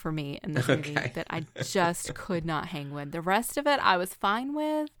sticking point for me in this movie that I just could not hang with. The rest of it I was fine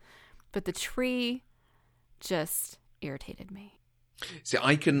with, but the tree just irritated me. See,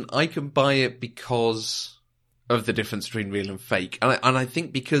 I can buy it because of the difference between real and fake. And I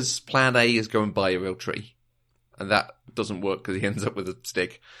think because plan A is go and buy a real tree, and that doesn't work because he ends up with a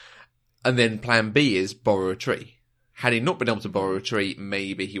stick. And then plan B is borrow a tree. Had he not been able to borrow a tree,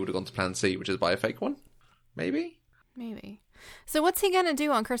 maybe he would have gone to plan C, which is buy a fake one. Maybe. So what's he going to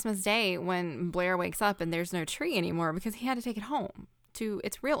do on Christmas Day when Blair wakes up and there's no tree anymore because he had to take it home to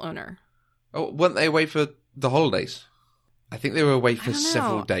its real owner? Oh, weren't they away for the holidays? I think they were away for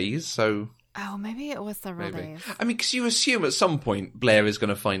several days, so... Oh, maybe it was several days. I mean, because you assume at some point Blair is going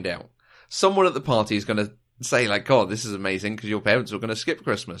to find out. Someone at the party is going to say, like, God, this is amazing because your parents are going to skip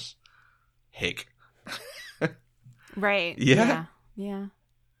Christmas. Hick. Right. Yeah.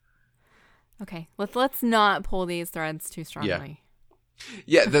 Okay, let's not pull these threads too strongly.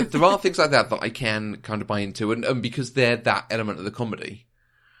 Yeah, there are things like that I can kind of buy into, and because they're that element of the comedy.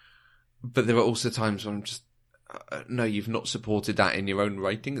 But there are also times when I'm just, no, you've not supported that in your own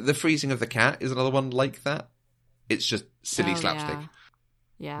writing. The freezing of the cat is another one like that. It's just silly slapstick.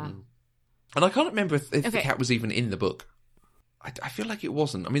 Yeah. And I can't remember if the cat was even in the book. I feel like it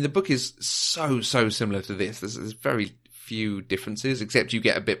wasn't. I mean, the book is so similar to this. There's very few differences, except you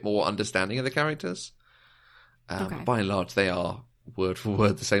get a bit more understanding of the characters. By and large, they are word for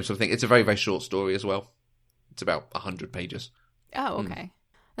word the same sort of thing. It's a very, very short story as well. It's about 100 pages. Oh, okay.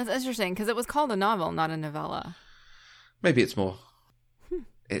 That's interesting, because it was called a novel, not a novella. Maybe it's more.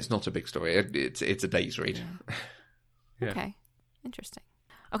 It's not a big story. It's a day's read. Yeah. Okay. Interesting.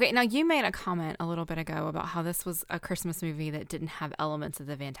 Okay, now you made a comment a little bit ago about how this was a Christmas movie that didn't have elements of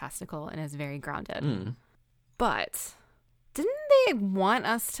the fantastical and is very grounded. But Didn't they want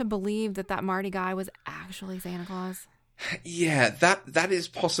us to believe that Marty guy was actually Santa Claus? Yeah, that is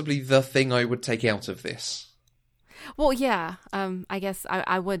possibly the thing I would take out of this. Well, yeah, I guess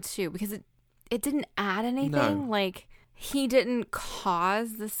I would too, because it didn't add anything. No. Like, he didn't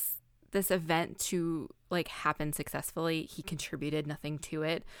cause this event to like happen successfully. He contributed nothing to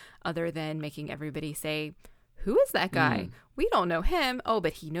it other than making everybody say, "Who is that guy? We don't know him. Oh,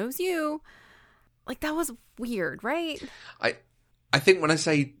 but he knows you." Like, that was weird, right? I think when I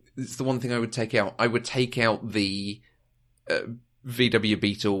say it's the one thing I would take out, I would take out the VW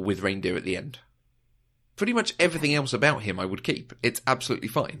Beetle with reindeer at the end. Pretty much everything else about him I would keep. It's absolutely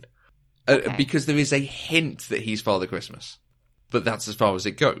fine. Because there is a hint that he's Father Christmas. But that's as far as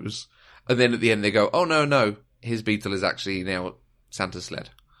it goes. And then at the end they go, oh no, his Beetle is actually now Santa's sled.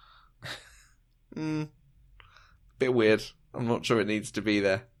 Bit weird. I'm not sure it needs to be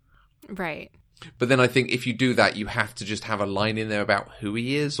there. Right. But then I think if you do that, you have to just have a line in there about who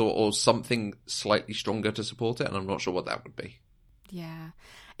he is or something slightly stronger to support it. And I'm not sure what that would be. Yeah.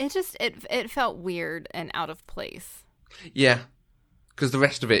 It felt weird and out of place. Yeah. Because the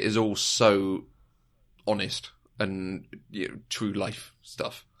rest of it is all so honest and true life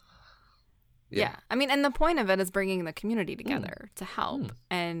stuff. Yeah. I mean, and the point of it is bringing the community together to help.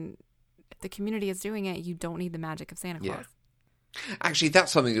 And if the community is doing it, you don't need the magic of Santa Claus. Yeah. Actually,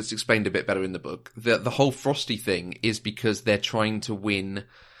 that's something that's explained a bit better in the book. The whole Frosty thing is because they're trying to win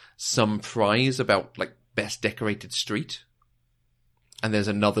some prize about, like, best decorated street. And there's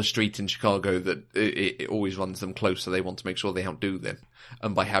another street in Chicago that it always runs them close, so they want to make sure they outdo them.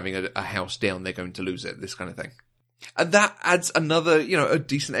 And by having a house down, they're going to lose it, this kind of thing. And that adds another, a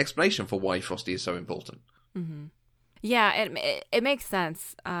decent explanation for why Frosty is so important. Mm-hmm. Yeah, it makes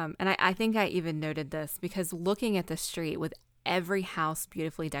sense. And I think I even noted this because looking at the street with every house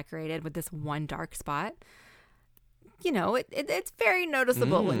beautifully decorated with this one dark spot, it's very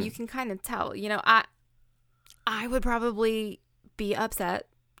noticeable and you can kind of tell. I would probably be upset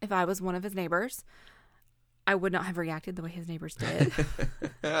if I was one of his neighbors. I would not have reacted the way his neighbors did.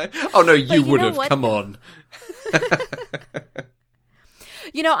 Oh no, you would have. Come on.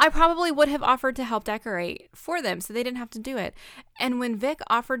 I probably would have offered to help decorate for them so they didn't have to do it. And when Vic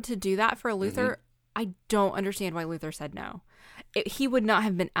offered to do that for Luther, I don't understand why Luther said no. He would not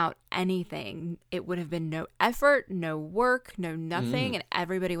have been out anything. It would have been no effort, no work, no nothing, and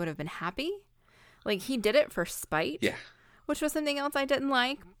everybody would have been happy. Like, he did it for spite. Yeah. Which was something else I didn't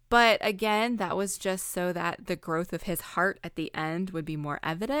like. But again, that was just so that the growth of his heart at the end would be more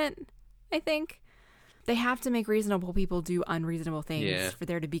evident, I think. They have to make reasonable people do unreasonable things for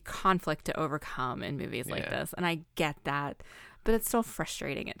there to be conflict to overcome in movies like this. And I get that. But it's still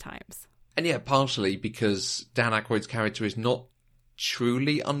frustrating at times. And yeah, partially because Dan Aykroyd's character is not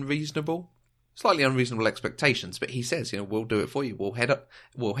truly unreasonable. Slightly unreasonable expectations, but he says, we'll do it for you. We'll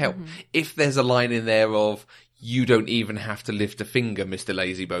help. If there's a line in there of, you don't even have to lift a finger, Mr.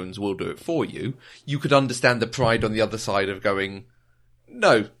 Lazybones, we'll do it for you, you could understand the pride on the other side of going,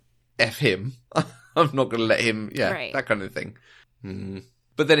 no, F him. I'm not going to let him, that kind of thing.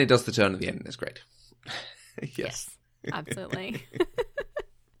 But then it does the turn at the end and it's great. Yes, absolutely.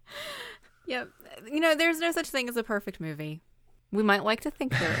 Yep. There's no such thing as a perfect movie. We might like to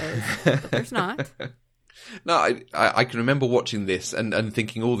think there is, but there's not. No, I can remember watching this and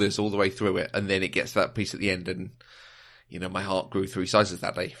thinking all this all the way through it, and then it gets to that piece at the end, and my heart grew 3 sizes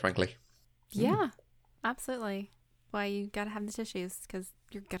that day, frankly. Yeah, absolutely. Why you gotta have the tissues, because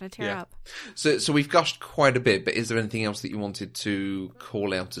you're gonna tear up. So we've gushed quite a bit, but is there anything else that you wanted to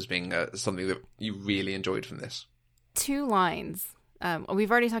call out as being something that you really enjoyed from this? 2 lines. We've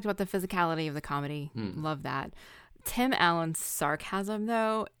already talked about the physicality of the comedy. Love that. Tim Allen's sarcasm,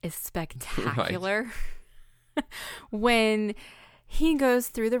 though, is spectacular. Right. When he goes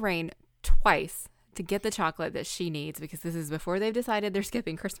through the rain twice to get the chocolate that she needs, because this is before they've decided they're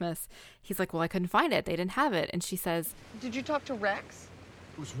skipping Christmas. He's like, well, I couldn't find it. They didn't have it. And she says, did you talk to Rex?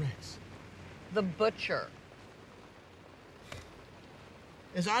 Who's Rex? The butcher.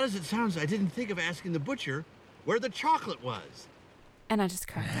 As odd as it sounds, I didn't think of asking the butcher where the chocolate was. And I just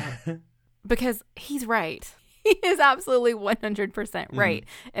cracked up. Because he's right. He is absolutely 100% right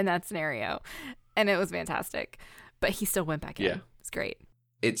in that scenario. And it was fantastic. But he still went back in. Yeah. It's great.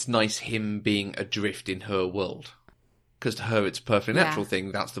 It's nice him being adrift in her world. Because to her, it's a perfectly natural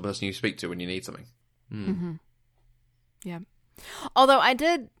thing. That's the person you speak to when you need something. Yeah. Although I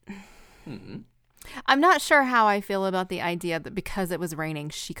did... I'm not sure how I feel about the idea that because it was raining,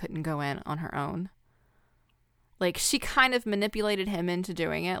 she couldn't go in on her own. Like, she kind of manipulated him into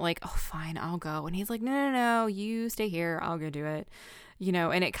doing it. Like, oh, fine, I'll go. And he's like, no, you stay here. I'll go do it. You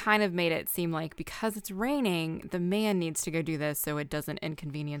know, and it kind of made it seem like because it's raining, the man needs to go do this so it doesn't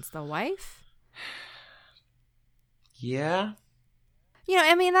inconvenience the wife. Yeah. You know,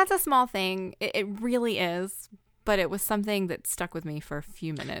 I mean, that's a small thing. It really is. But it was something that stuck with me for a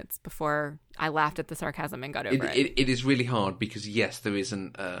few minutes before I laughed at the sarcasm and got over it. It is really hard because, yes, there is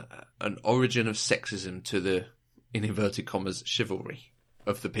an origin of sexism to the, in inverted commas, chivalry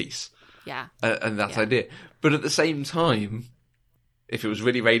of the piece. Yeah. And that idea. But at the same time, if it was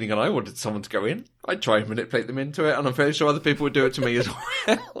really raining and I wanted someone to go in, I'd try and manipulate them into it. And I'm fairly sure other people would do it to me as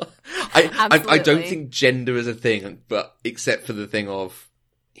well. I don't think gender is a thing, but except for the thing of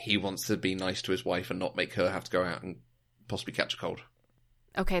he wants to be nice to his wife and not make her have to go out and possibly catch a cold.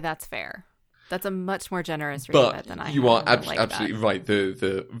 Okay, that's fair. That's a much more generous reading of it than I have. You are absolutely right.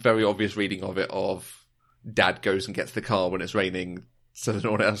 The very obvious reading of it of dad goes and gets the car when it's raining so that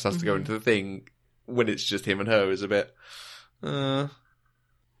no one else has to go into the thing when it's just him and her is a bit...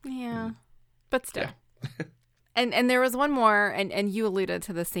 Yeah, but still. Yeah. And there was one more, and you alluded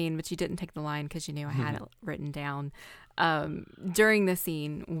to the scene, but you didn't take the line because you knew I had it written down. During the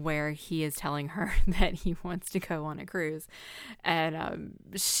scene where he is telling her that he wants to go on a cruise, and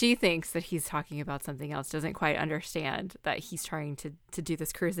she thinks that he's talking about something else, doesn't quite understand that he's trying to do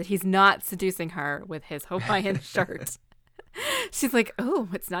this cruise, that he's not seducing her with his Hawaiian shirt. She's like, oh,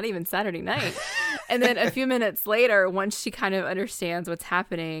 it's not even Saturday night. And then a few minutes later, once she kind of understands what's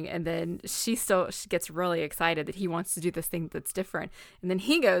happening, and then she gets really excited that he wants to do this thing that's different. And then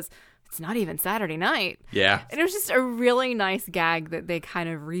he goes, it's not even Saturday night. Yeah. And it was just a really nice gag that they kind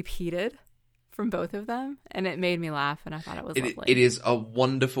of repeated from both of them. And it made me laugh, and I thought it was lovely. It is a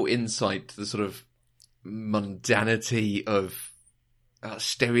wonderful insight to the sort of mundanity of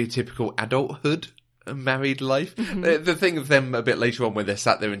stereotypical adulthood. A married life. The thing of them a bit later on where they're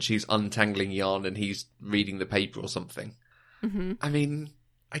sat there and she's untangling yarn and he's reading the paper or something. I mean,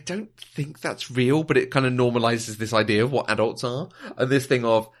 I don't think that's real, but it kind of normalizes this idea of what adults are. And this thing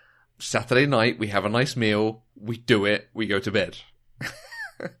of Saturday night, we have a nice meal, we do it, we go to bed.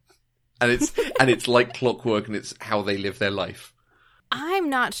 and it's like clockwork, and it's how they live their life.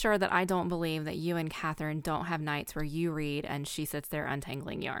 I'm not sure that I don't believe that you and Catherine don't have nights where you read and she sits there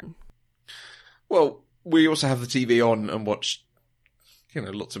untangling yarn. Well, we also have the TV on and watch,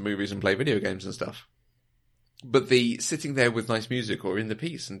 lots of movies and play video games and stuff. But the sitting there with nice music or in the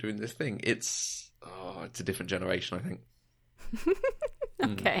piece and doing this thing, it's a different generation, I think.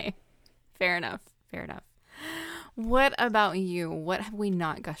 Okay. Fair enough. What about you? What have we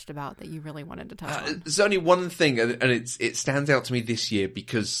not gushed about that you really wanted to touch on? There's only one thing, and it stands out to me this year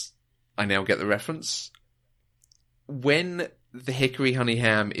because I now get the reference. When the hickory honey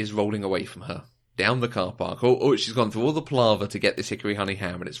ham is rolling away from her down the car park, or she's gone through all the palaver to get this hickory honey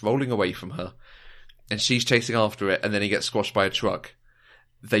ham and it's rolling away from her and she's chasing after it, and then he gets squashed by a truck,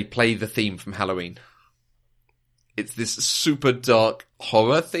 they play the theme from Halloween. It's this super dark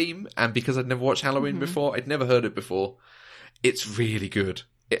horror theme, and because I'd never watched Halloween before, I'd never heard it before, it's really good.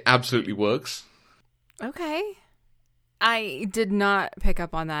 It absolutely works. Okay. I did not pick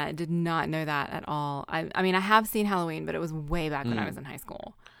up on that. I did not know that at all. I mean, I have seen Halloween, but it was way back when I was in high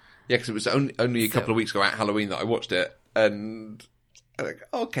school. Yeah, because it was only a couple of weeks ago at Halloween that I watched it. And I'm like,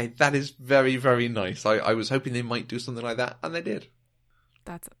 okay, that is very, very nice. I was hoping they might do something like that, and they did.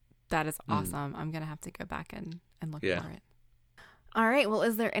 That is awesome. I'm going to have to go back and look for it. All right. Well,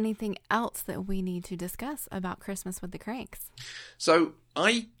 is there anything else that we need to discuss about Christmas with the Cranks? So,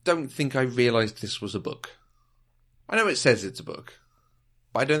 I don't think I realised this was a book. I know it says it's a book,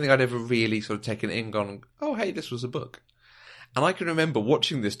 but I don't think I'd ever really sort of taken it in and gone, oh, hey, this was a book. And I can remember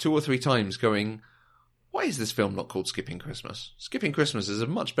watching this 2 or 3 times going, why is this film not called Skipping Christmas? Skipping Christmas is a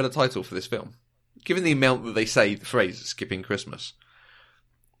much better title for this film, given the amount that they say the phrase Skipping Christmas.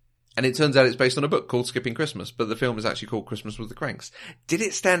 And it turns out it's based on a book called Skipping Christmas, but the film is actually called Christmas with the Cranks. Did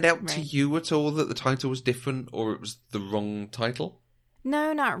it stand out to you at all that the title was different, or it was the wrong title?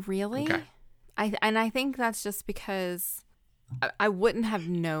 No, not really. Okay. I think that's just because I wouldn't have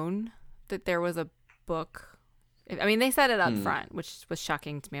known that there was a book. I mean, they said it up front, which was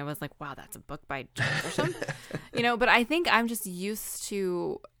shocking to me. I was like, wow, that's a book by Joe Grisham. But I think I'm just used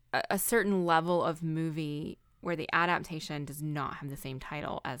to a certain level of movie where the adaptation does not have the same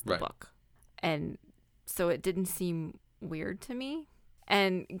title as the book. And so it didn't seem weird to me.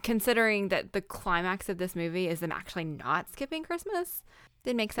 And considering that the climax of this movie is them actually not skipping Christmas,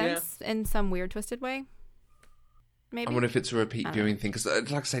 did make sense in some weird, twisted way. maybe. I wonder if it's a repeat viewing thing, because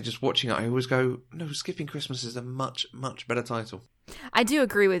like I say, just watching it, I always go, no, Skipping Christmas is a much, much better title. I do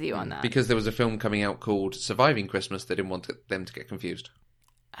agree with you on that. Because there was a film coming out called Surviving Christmas. They didn't want them to get confused.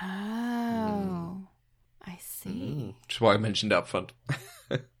 Oh, I see. Which is why I mentioned it up front.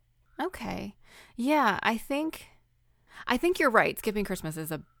 Okay. Yeah, I think you're right. Skipping Christmas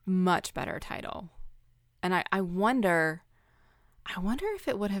is a much better title. And I wonder if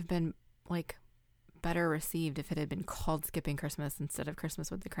it would have been like better received if it had been called Skipping Christmas instead of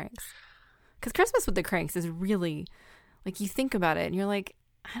Christmas with the Cranks. Because Christmas with the Cranks is really, like, you think about it and you're like,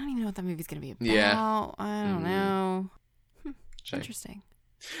 I don't even know what that movie's going to be about. Yeah. I don't know. Interesting.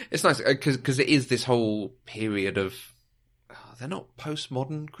 It's nice because it is this whole period of, they're not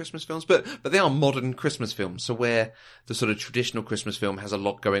postmodern Christmas films, but they are modern Christmas films. So where the sort of traditional Christmas film has a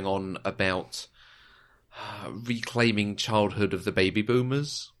lot going on about reclaiming childhood of the baby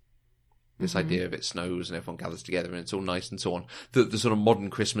boomers. This idea of it snows and everyone gathers together and it's all nice and so on. The sort of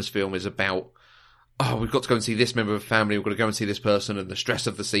modern Christmas film is about, we've got to go and see this member of the family, we've got to go and see this person, and the stress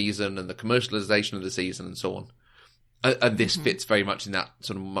of the season and the commercialization of the season and so on. And this fits very much in that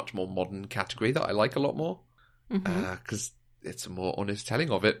sort of much more modern category that I like a lot more. Because it's a more honest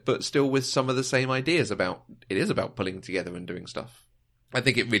telling of it, but still with some of the same ideas about, it is about pulling together and doing stuff. I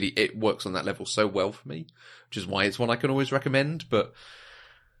think it works on that level so well for me, which is why it's one I can always recommend, but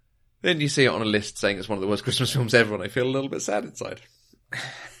then you see it on a list saying it's one of the worst Christmas films ever, and I feel a little bit sad inside.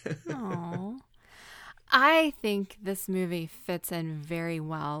 Aww. I think this movie fits in very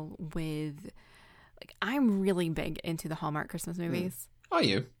well with, like, I'm really big into the Hallmark Christmas movies. Are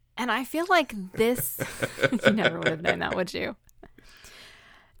you? And I feel like this, you never would have known that, would you?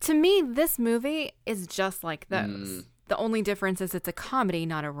 To me, this movie is just like those. The only difference is it's a comedy,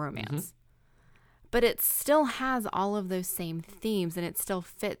 not a romance. But it still has all of those same themes, and it still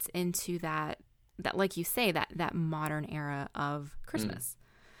fits into that like you say, that modern era of Christmas.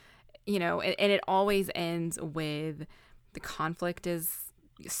 You know, and it always ends with the conflict is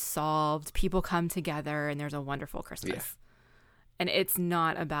solved, people come together, and there's a wonderful Christmas. Yeah. And it's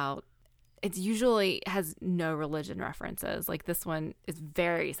not about, it usually has no religion references. Like, this one is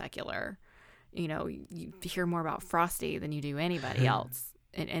very secular. You know, you hear more about Frosty than you do anybody else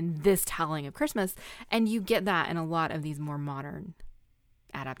in this telling of Christmas. And you get that in a lot of these more modern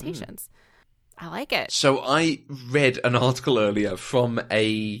adaptations. I like it. So I read an article earlier from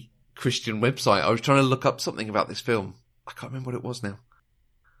a Christian website. I was trying to look up something about this film. I can't remember what it was now.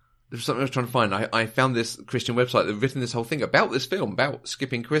 There was something I was trying to find. I found this Christian website that had written this whole thing about this film, about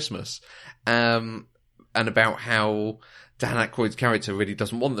Skipping Christmas, and about how Dan Aykroyd's character really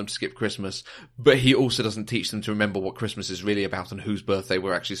doesn't want them to skip Christmas, but he also doesn't teach them to remember what Christmas is really about and whose birthday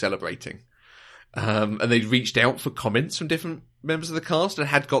we're actually celebrating. And they'd reached out for comments from different members of the cast and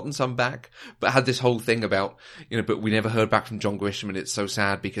had gotten some back, but had this whole thing about, you know, but we never heard back from John Grisham, and it's so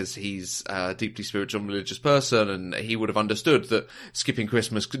sad because he's a deeply spiritual and religious person, and he would have understood that skipping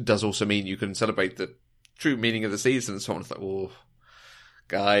Christmas does also mean you can celebrate the true meaning of the season. And so on. It's like, oh,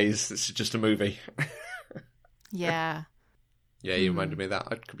 guys, this is just a movie. Yeah. Yeah, you reminded me of that.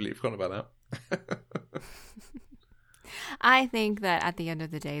 I'd completely forgotten about that. I think that at the end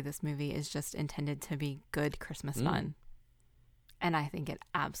of the day, this movie is just intended to be good Christmas fun. And I think it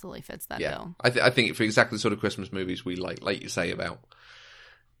absolutely fits that bill. I think for exactly the sort of Christmas movies we like you say, about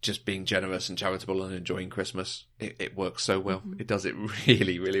just being generous and charitable and enjoying Christmas, it works so well. It does it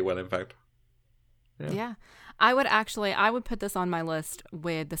really, really well, in fact. Yeah. I would put this on my list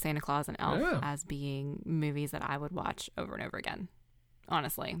with The Santa Claus and Elf as being movies that I would watch over and over again.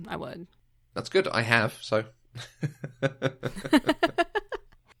 Honestly, I would. That's good. I have, so...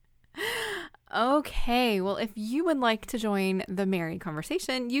 Okay, well, if you would like to join the merry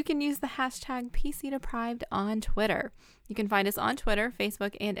conversation, you can use the hashtag PCDeprived on Twitter. You can find us on Twitter,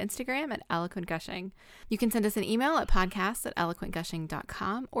 Facebook, and Instagram at Eloquent Gushing. You can send us an email at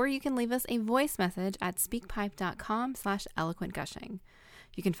podcast@eloquentgushing.com, or you can leave us a voice message at speakpipe.com/eloquentgushing.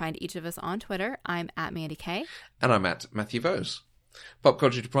 You can find each of us on Twitter. I'm at Mandy Kay. And I'm at Matthew Vose. Pop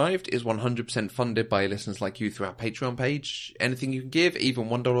Culture Deprived is 100% funded by listeners like you through our Patreon page. Anything you can give, even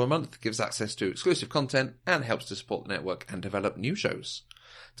 $1 a month, gives access to exclusive content and helps to support the network and develop new shows.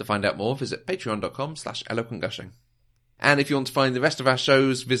 To find out more, visit patreon.com/eloquentgushing. And if you want to find the rest of our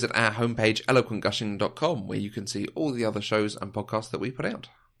shows, visit our homepage, eloquentgushing.com, where you can see all the other shows and podcasts that we put out.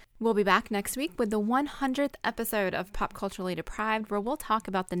 We'll be back next week with the 100th episode of Pop Culturally Deprived, where we'll talk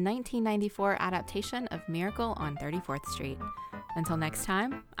about the 1994 adaptation of Miracle on 34th Street. Until next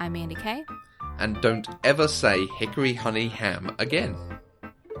time, I'm Mandy Kay. And don't ever say hickory honey ham again.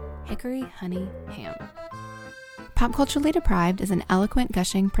 Hickory honey ham. Pop Culturally Deprived is an Eloquent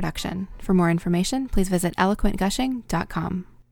Gushing production. For more information, please visit eloquentgushing.com.